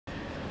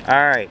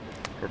Alright,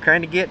 we're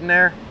kind of getting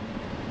there.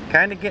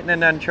 Kind of getting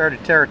into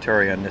uncharted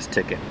territory on this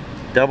ticket.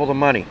 Double the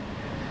money.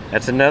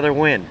 That's another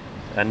win.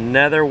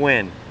 Another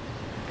win.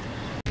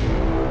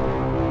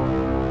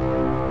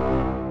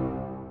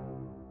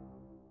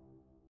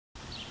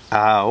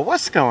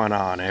 What's going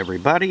on,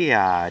 everybody?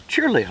 I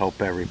truly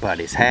hope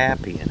everybody's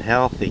happy and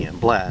healthy and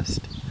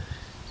blessed.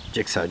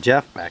 Jigsaw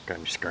Jeff back on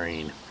your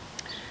screen.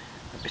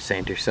 You're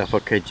saying to yourself,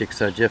 okay,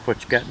 Jigsaw Jeff,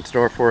 what you got in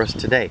store for us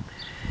today?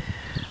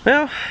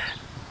 Well,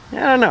 I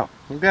don't know.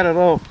 We've got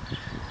a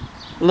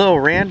little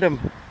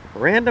random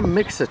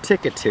mix of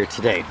tickets here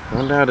today.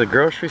 Went down to the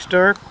grocery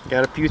store,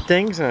 got a few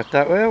things, and I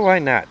thought, well, why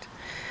not?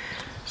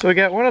 So we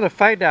got one of the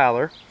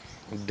 $5,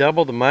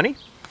 double the money.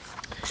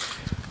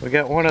 We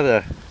got one of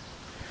the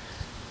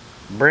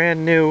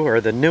brand new, or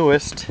the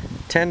newest,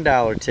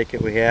 $10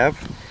 ticket we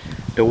have,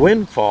 the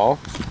Windfall.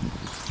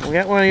 We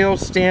got one of the old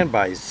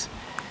standbys.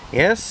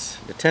 Yes,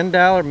 the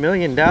 $10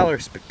 million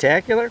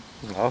spectacular,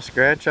 all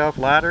scratch off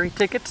lottery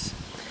tickets.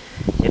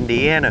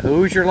 Indiana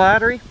Hoosier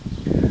Lottery.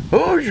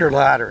 Hoosier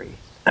Lottery.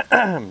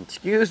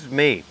 Excuse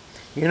me.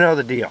 You know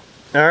the deal.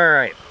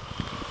 Alright.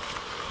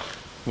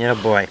 Yeah,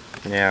 boy.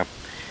 Yeah.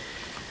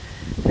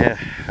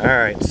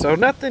 Alright, so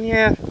nothing,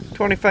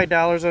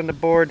 $25 on the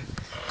board.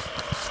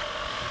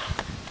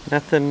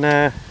 Nothing,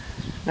 not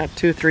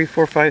 $200, $300,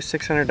 $400,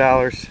 $500, $600,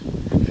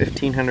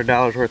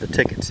 $1,500 worth of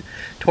tickets.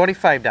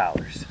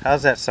 $25.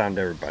 How's that sound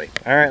to everybody?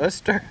 Alright, let's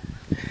start.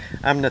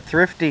 I'm the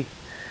thrifty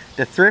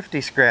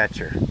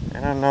scratcher.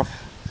 I don't know.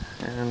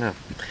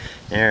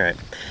 Alright.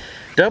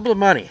 Double the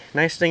money.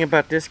 Nice thing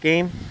about this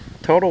game,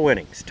 total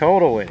winnings.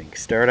 Total winnings.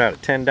 Start out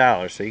at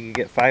 $10, so you can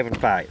get 5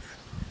 and 5.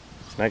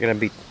 It's not going to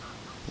be,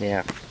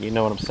 yeah, you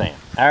know what I'm saying.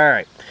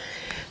 Alright.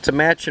 It's a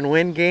match and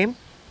win game.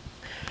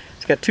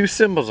 It's got two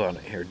symbols on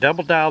it here.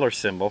 Double dollar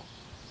symbol,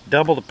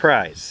 double the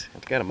prize.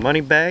 It's got a money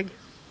bag,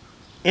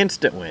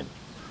 instant win.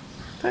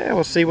 Yeah,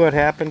 we'll see what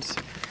happens.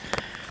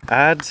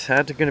 Odds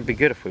are going to be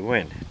good if we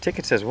win.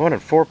 Ticket says 1 in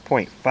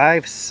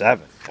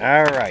 4.57.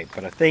 Alright,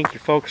 but I thank you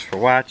folks for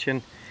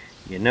watching.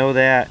 You know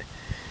that.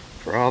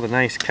 For all the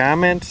nice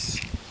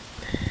comments.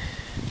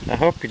 I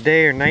hope your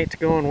day or night's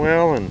going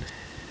well, and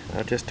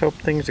I just hope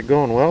things are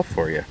going well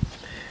for you.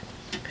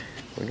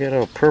 We got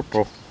a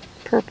purple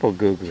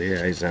googly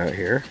eyes out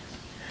here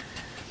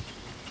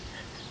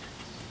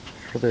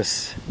for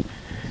this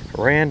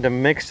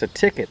random mix of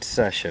tickets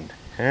session.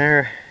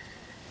 Alright.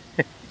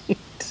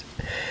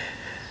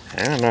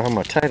 I don't know how I'm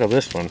going to title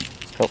this one.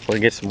 Hopefully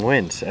get some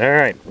wins.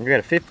 Alright, we got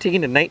a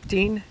 15, a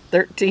 19,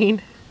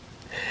 13,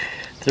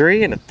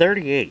 3, and a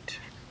 38.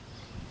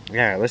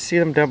 Yeah, let's see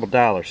them double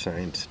dollar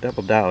signs.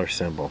 Double dollar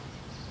symbol.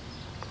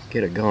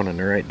 Get it going in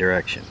the right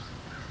direction.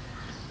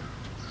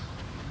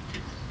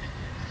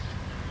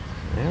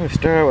 And we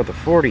start out with a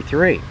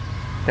 43.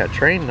 Got a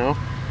train though.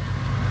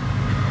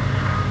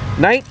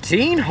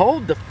 19,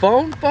 hold the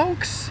phone,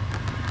 folks.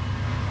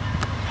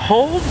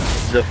 Hold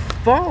the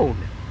phone.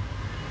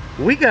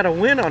 We got a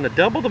win on a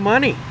double the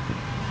money.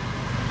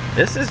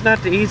 This is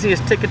not the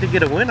easiest ticket to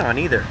get a win on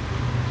either.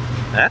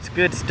 That's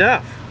good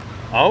stuff.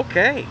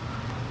 Okay.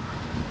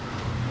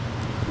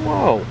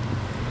 Whoa.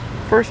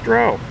 First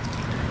row.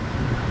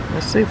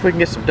 Let's see if we can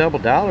get some double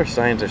dollar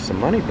signs or some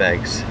money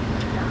bags.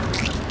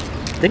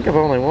 I think I've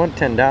only won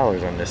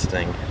 $10 on this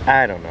thing.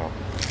 I don't know.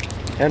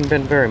 Hasn't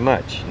been very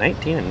much.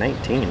 19 and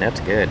 19, that's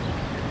good.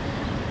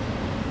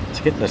 Let's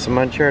get into some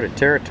uncharted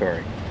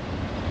territory.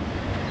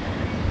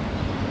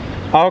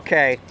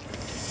 Okay.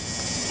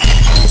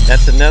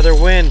 That's another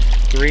win.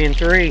 3 and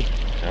 3.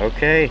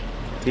 Okay.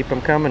 Keep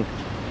them coming.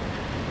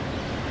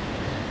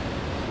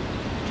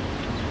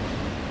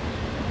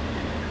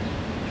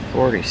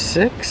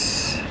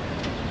 $46.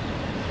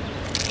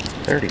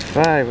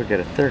 $35. We got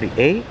a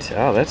 $38.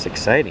 Oh, that's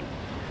exciting.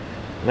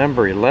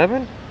 Number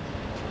 11.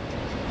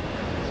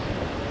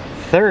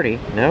 $30.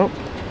 Nope.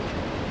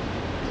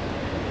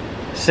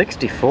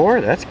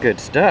 $64. That's good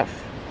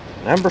stuff.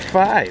 Number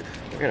 5.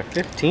 We got a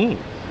 $15.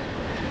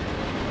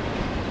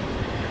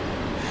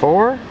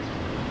 4.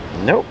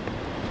 Nope.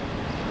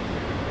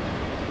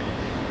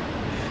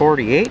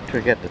 48. We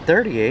got the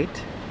 $38.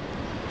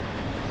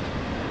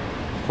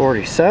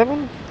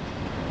 47.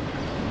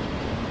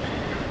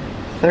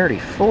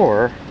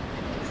 34.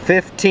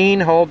 15.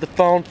 Hold the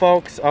phone,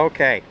 folks.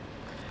 Okay.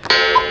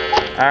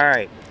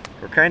 Alright.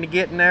 We're kind of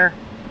getting there.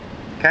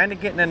 Kind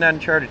of getting into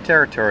uncharted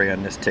territory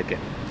on this ticket.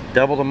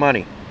 Double the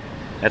money.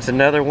 That's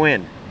another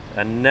win.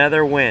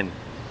 Another win.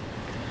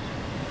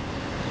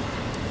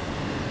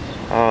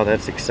 Oh,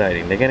 that's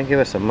exciting. They're going to give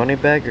us a money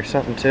bag or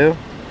something too.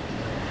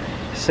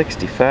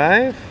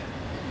 65.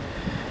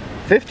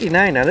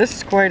 59. Now this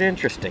is quite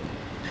interesting.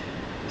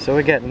 So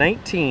we got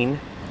 19.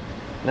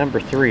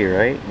 Number 3,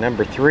 right?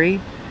 Number 3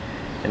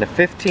 and a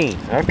 15.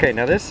 Okay,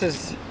 now this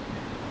is,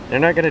 they're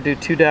not going to do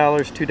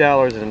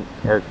 $2, and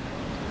or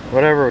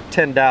whatever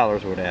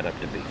 $10 would add up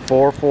to be.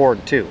 4, 4,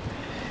 and 2.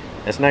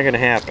 That's not going to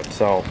happen.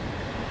 So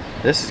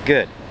this is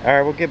good. All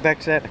right, we'll get back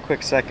to that in a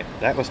quick second.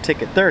 That was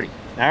ticket 30.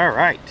 All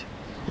right.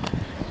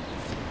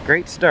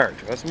 Great start.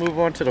 Let's move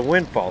on to the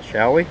Windfall,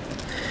 shall we?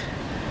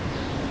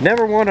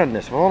 Never won on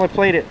this. I've only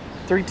played it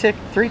three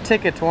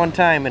tickets one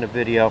time in a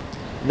video.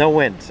 No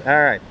wins.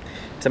 Alright.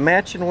 It's a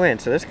match and win.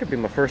 So this could be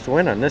my first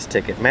win on this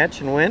ticket.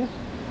 Match and win.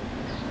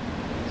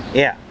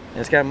 Yeah. And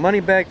it's got money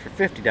back for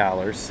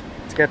 $50.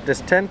 It's got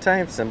this 10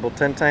 times symbol,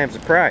 10 times the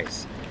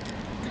price.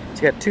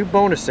 It's got two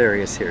bonus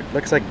areas here. It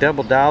looks like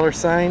double dollar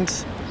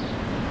signs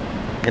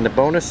in the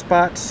bonus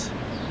spots.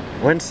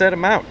 Win set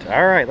amount.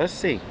 Alright, let's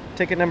see.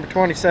 Ticket number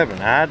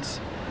 27. Odds.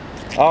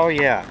 Oh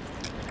yeah.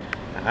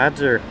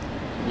 Odds are,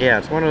 yeah,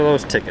 it's one of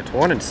those tickets.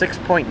 1 in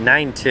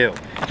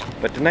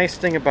 6.92. But the nice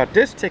thing about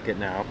this ticket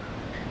now,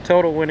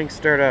 total winnings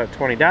start out at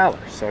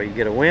 $20. So you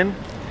get a win.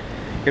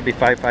 Could be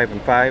 5, 5,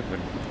 and 5.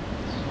 And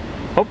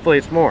hopefully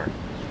it's more.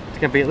 It's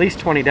going to be at least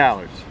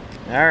 $20.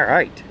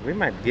 Alright. We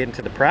might get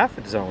into the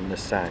profit zone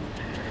this time,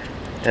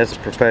 as the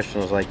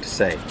professionals like to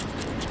say.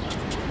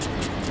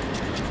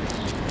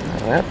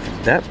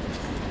 That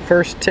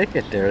first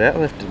ticket there, that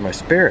lifted my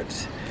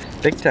spirits.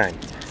 Big time.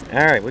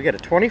 Alright, we got a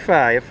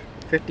 25,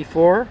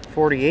 54,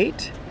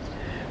 48,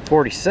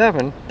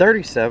 47,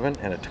 37,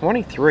 and a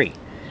 23.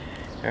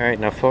 Alright,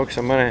 now folks,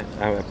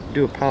 I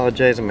do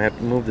apologize. I'm going to have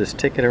to move this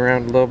ticket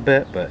around a little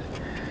bit, but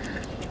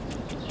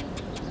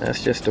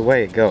that's just the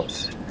way it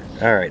goes.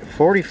 Alright,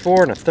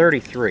 44 and a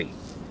 33.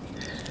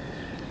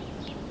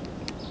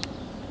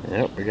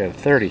 Yep, we got a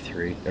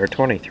 33, or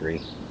 23.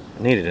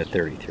 I needed a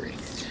 33.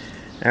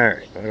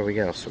 Alright, what do we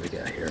got else we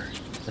got here?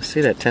 Let's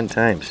see that 10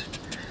 times.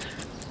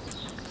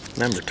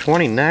 Number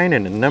 29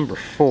 and a number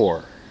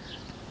 4.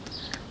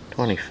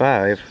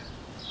 25.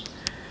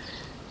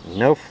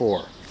 No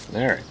 4.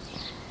 Alright.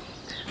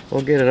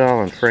 We'll get it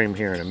all in frame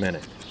here in a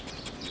minute.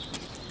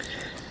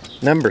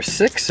 Number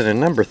 6 and a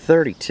number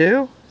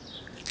 32.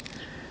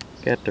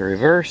 Got the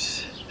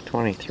reverse.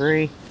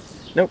 23.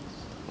 Nope.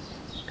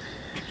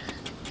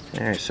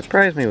 Alright,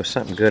 surprise me with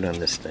something good on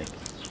this thing.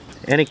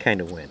 Any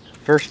kind of win.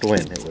 First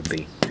win it would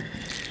be.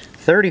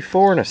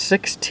 34 and a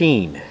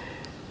 16.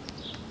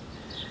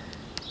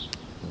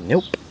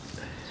 Nope.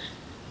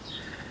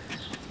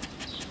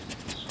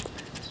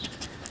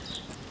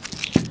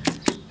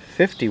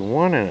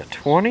 $51 and a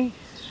 20.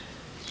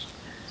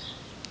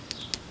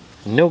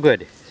 No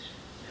good.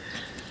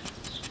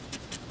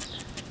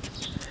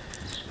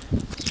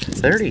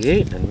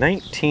 38 and a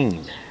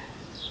 19.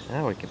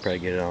 Now we can probably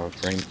get it all in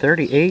frame.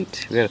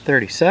 38. We got a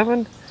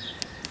 37.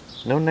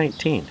 No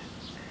 19.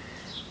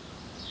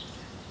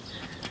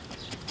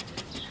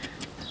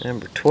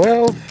 Number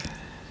 12.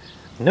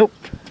 Nope.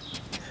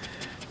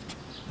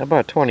 How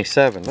about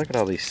 27? Look at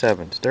all these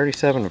 7s.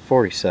 37 and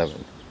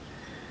 47.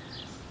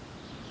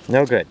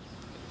 No good.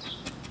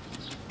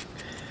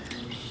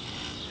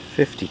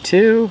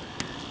 52.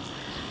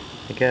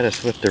 They got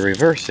us with the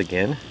reverse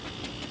again.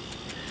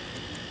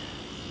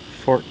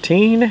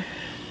 14.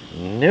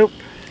 Nope.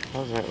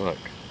 How's that look?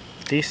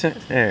 Decent?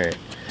 Alright.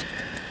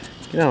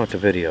 Get on with the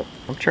video.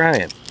 I'm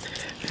trying.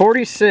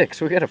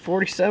 46. We got a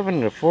 47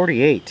 and a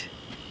 48.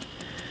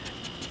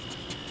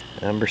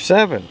 Number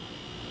 7.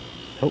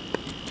 Nope.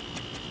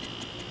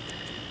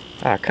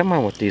 Ah, come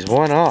on with these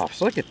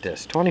one-offs. Look at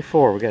this.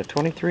 24. We got a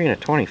 23 and a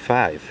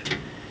 25.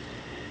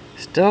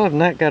 Still have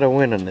not got a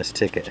win on this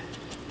ticket.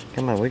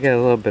 Come on, we got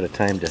a little bit of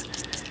time to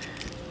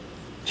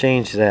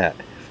change that.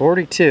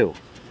 42.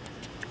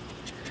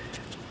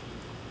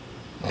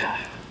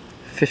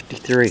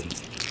 53.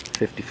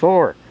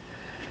 54.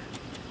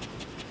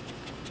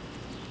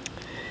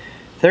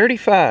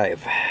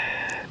 35.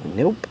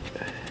 Nope.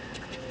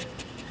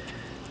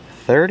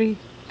 30.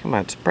 Come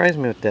on, surprise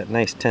me with that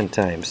nice 10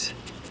 times.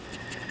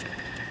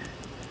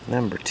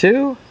 Number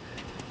 2.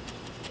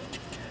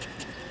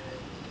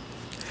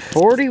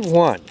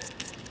 41.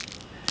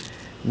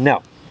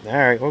 No.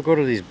 Alright, we'll go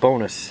to these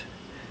bonus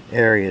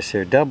areas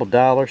here. Double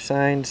dollar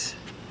signs.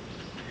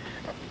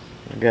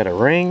 We got a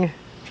ring.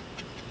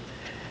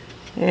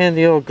 And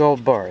the old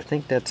gold bar. I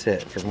think that's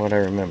it from what I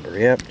remember.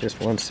 Yep, just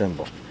one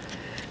symbol.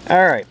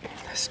 Alright,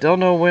 still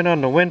no win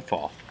on the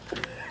windfall.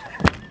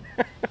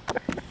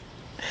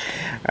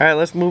 Alright,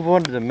 let's move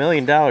on to the $1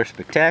 Million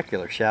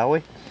Spectacular, shall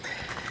we?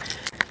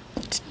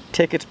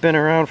 Ticket's been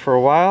around for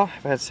a while.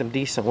 I've had some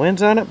decent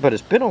wins on it, but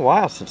it's been a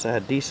while since I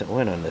had a decent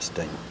win on this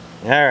thing.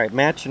 Alright,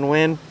 match and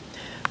win.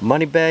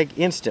 Money bag,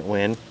 instant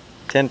win.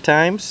 10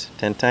 times.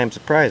 10 times the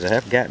prize. I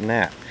have gotten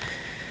that.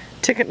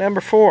 Ticket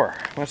number 4.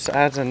 What's the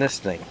odds on this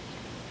thing?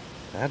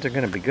 The odds are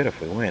going to be good if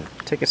we win.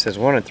 Ticket says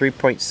 1 in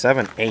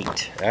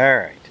 3.78.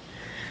 Alright.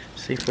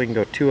 See if we can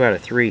go 2 out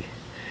of 3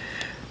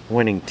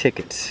 winning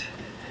tickets.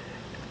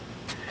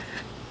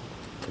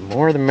 The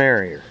more the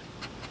merrier.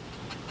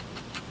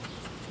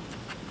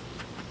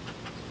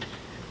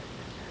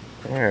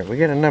 Alright, we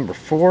got a number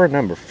 4,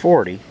 number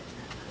 40,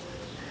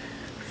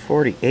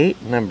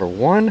 48, number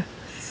 1,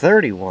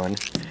 31,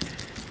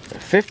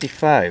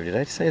 55. Did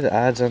I say the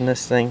odds on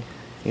this thing?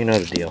 You know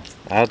the deal.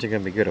 Odds are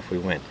going to be good if we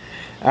win.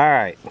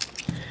 Alright,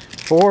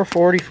 4,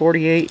 40,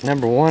 48,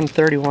 number 1,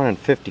 31, and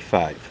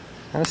 55.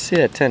 Let's see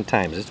that 10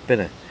 times. It's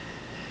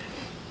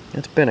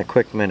been a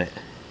quick minute.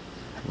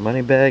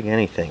 Money bag,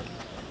 anything.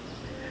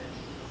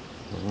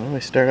 Let me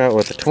start out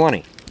with a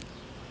 20.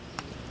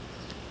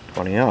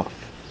 20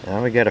 off.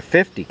 Now we got a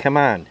 50. Come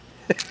on.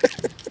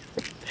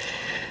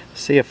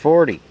 See a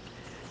 40.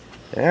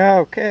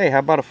 Okay, how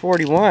about a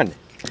 41?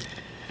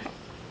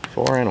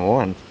 4 and a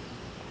 1.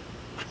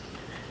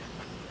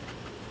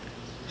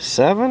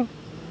 7?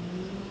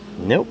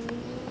 Nope.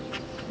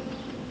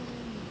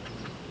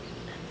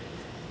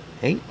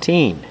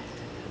 18.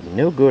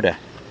 No good.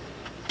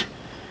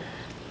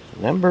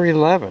 Number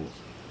 11.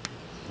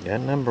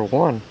 Got number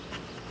 1.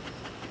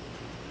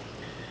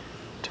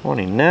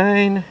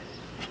 29.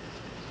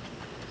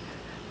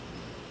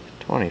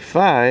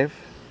 25.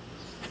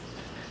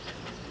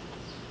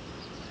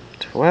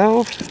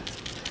 12.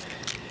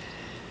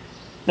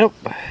 Nope.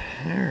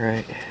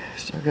 Alright.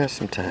 Still got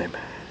some time.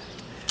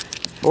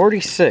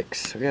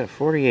 46. We got a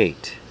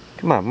 48.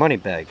 Come on, money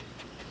bag.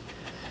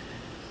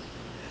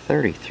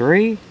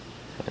 33.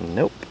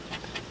 Nope.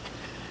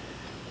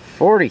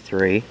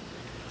 43.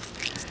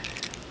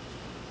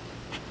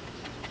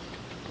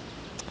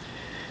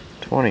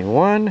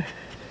 21.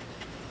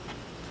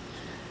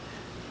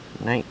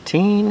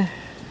 19.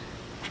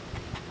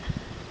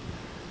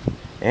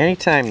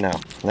 Anytime now.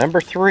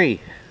 Number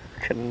 3.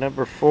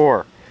 Number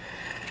 4.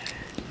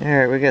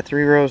 Alright, we got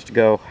 3 rows to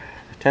go.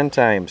 10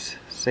 times.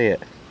 See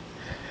it.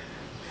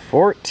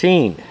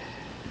 14.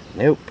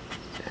 Nope.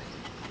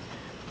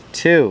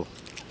 2.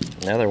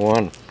 Another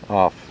 1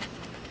 off.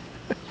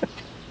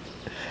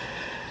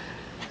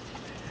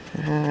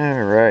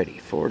 Alrighty.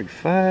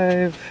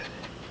 45.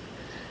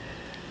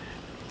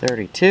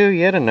 32.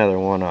 Yet another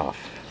 1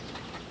 off.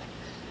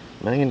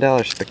 $1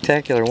 Million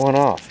Spectacular 1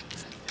 off.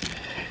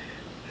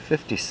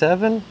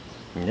 57.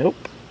 Nope.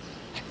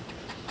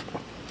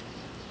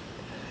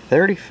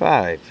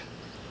 35.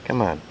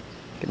 Come on.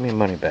 Give me a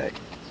money bag.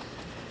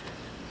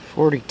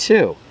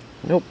 42.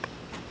 Nope.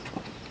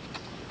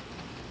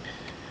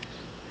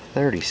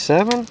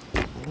 37.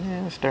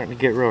 Yeah, I'm starting to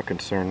get real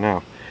concerned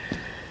now.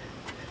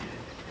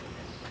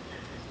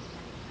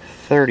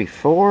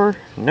 34.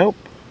 Nope.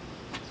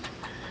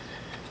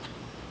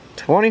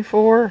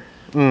 24.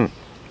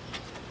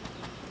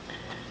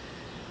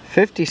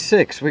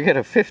 56. We got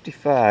a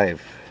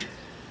 55.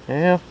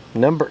 Yeah.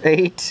 Number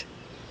 8.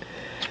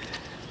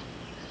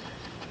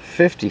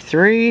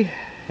 53.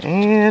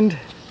 And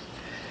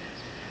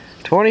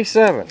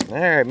 27.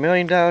 Alright, $1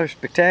 Million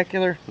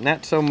Spectacular.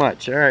 Not so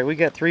much. Alright, we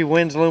got 3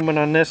 wins looming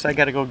on this. I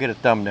gotta go get a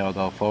thumbnail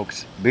though,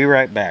 folks. Be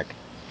right back.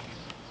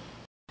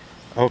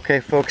 Okay,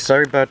 folks,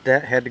 sorry about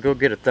that. Had to go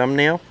get a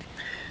thumbnail.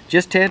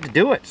 Just had to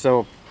do it.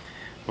 So,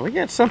 we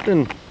got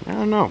something, I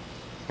don't know,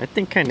 I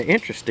think kind of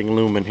interesting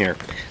looming here.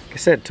 Like I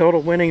said,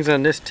 total winnings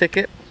on this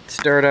ticket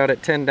start out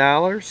at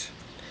 $10.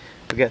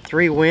 We got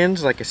 3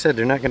 wins. Like I said,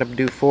 they're not going to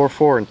do 4,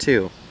 4, and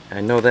 2. I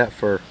know that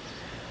for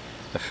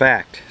a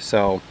fact.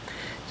 So,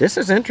 this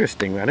is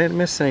interesting. I didn't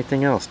miss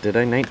anything else, did I?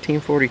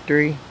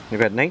 1943. We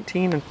got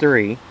 19 and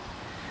 3.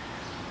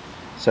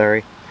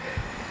 Sorry.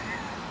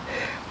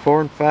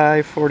 4 and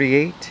 5,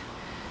 48.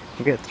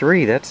 We got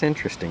 3. That's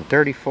interesting.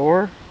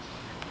 34.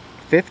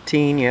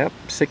 15, yep.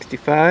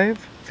 65.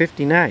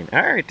 59.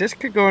 Alright, this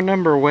could go a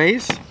number of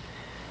ways.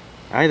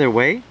 Either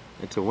way,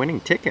 it's a winning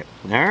ticket.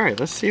 Alright,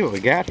 let's see what we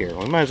got here.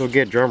 We might as well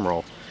get drum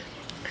roll.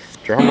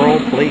 Drum roll,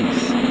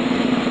 please.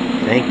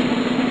 Thank you.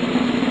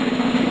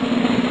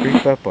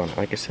 Creep up on it.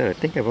 Like I said, I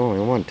think I've only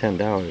won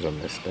 $10 on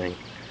this thing.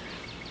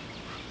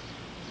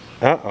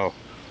 Uh-oh.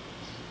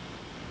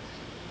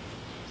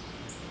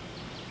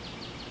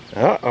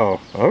 Uh-oh.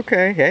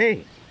 Okay,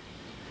 hey.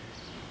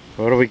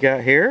 What do we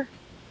got here?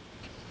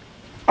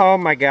 Oh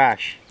my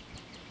gosh.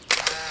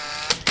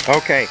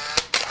 Okay.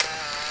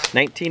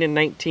 19 and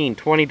 19.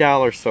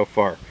 $20 so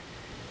far.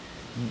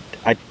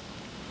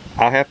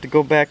 I'll have to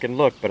go back and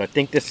look, but I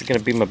think this is going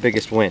to be my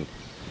biggest win.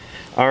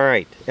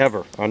 Alright,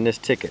 ever on this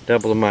ticket.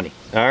 Double the money.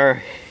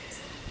 Alright.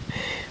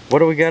 What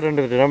do we got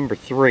under the number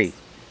 3?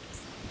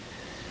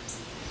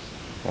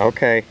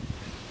 Okay.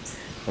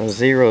 Those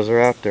zeros are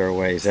out there a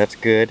ways. That's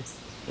good.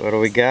 What do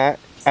we got?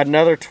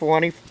 Another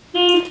 20.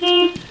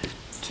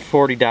 It's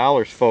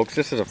 $40, folks.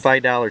 This is a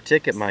 $5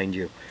 ticket, mind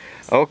you.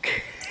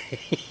 Okay.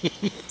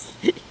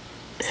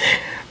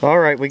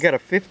 Alright, we got a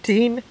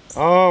 15.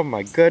 Oh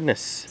my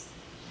goodness.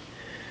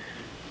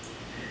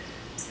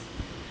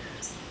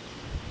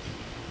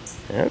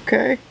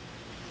 Okay.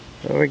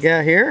 What do we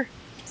got here?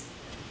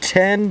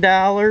 $10,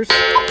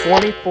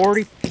 20,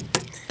 40,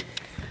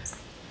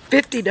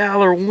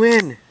 $50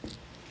 win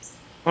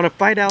on a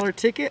 $5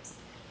 ticket.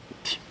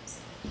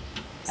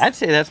 I'd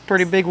say that's a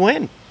pretty big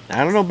win.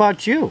 I don't know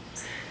about you.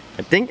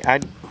 I think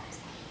I'd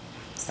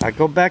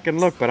go back and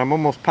look, but I'm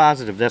almost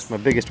positive that's my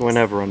biggest win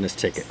ever on this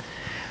ticket.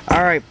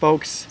 Alright,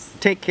 folks.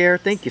 Take care.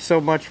 Thank you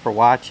so much for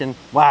watching.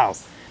 Wow.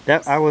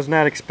 I was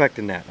not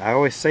expecting that. I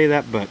always say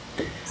that, but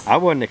I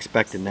wasn't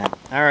expecting that.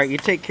 Alright, you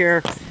take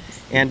care,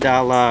 and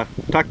I'll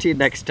talk to you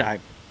next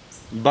time.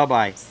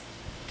 Bye-bye.